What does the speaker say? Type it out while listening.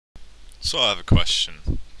So I have a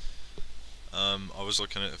question. I was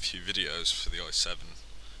looking at a few videos for the i7,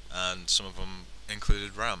 and some of them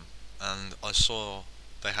included RAM, and I saw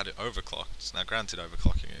they had it overclocked. Now, granted,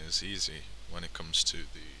 overclocking is easy when it comes to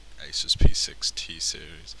the Asus P6T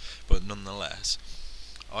series, but nonetheless,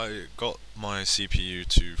 I got my CPU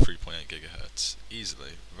to 3.8 gigahertz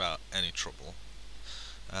easily without any trouble,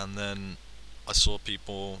 and then I saw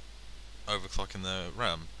people overclocking their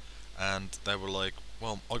RAM, and they were like,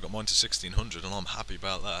 "Well, I got mine to 1600, and I'm happy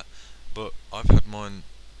about that." But I've had mine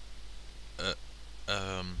at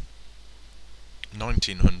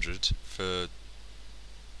 1900 for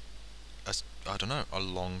I don't know, a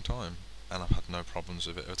long time, and I've had no problems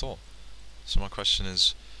with it at all. So my question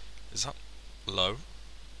is that low,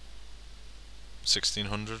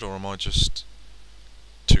 1600, or am I just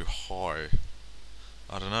too high?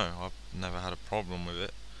 I don't know. I've never had a problem with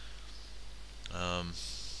it. Um,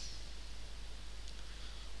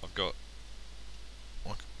 I've got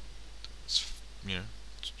like it's, you know,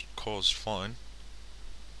 core's fine.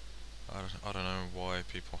 I don't know why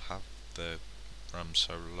people have their RAM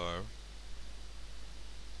so low.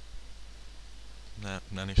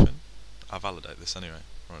 Anything? I'll validate this anyway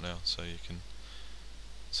right now, so you can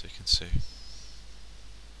see.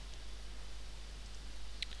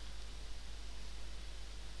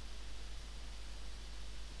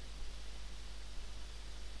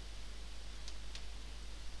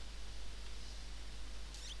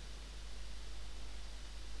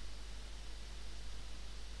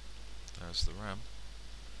 There's the RAM,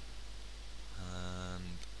 and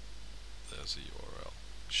there's a URL.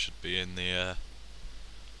 Should be in the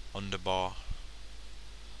underbar.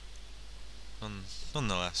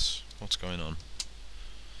 Nonetheless, what's going on?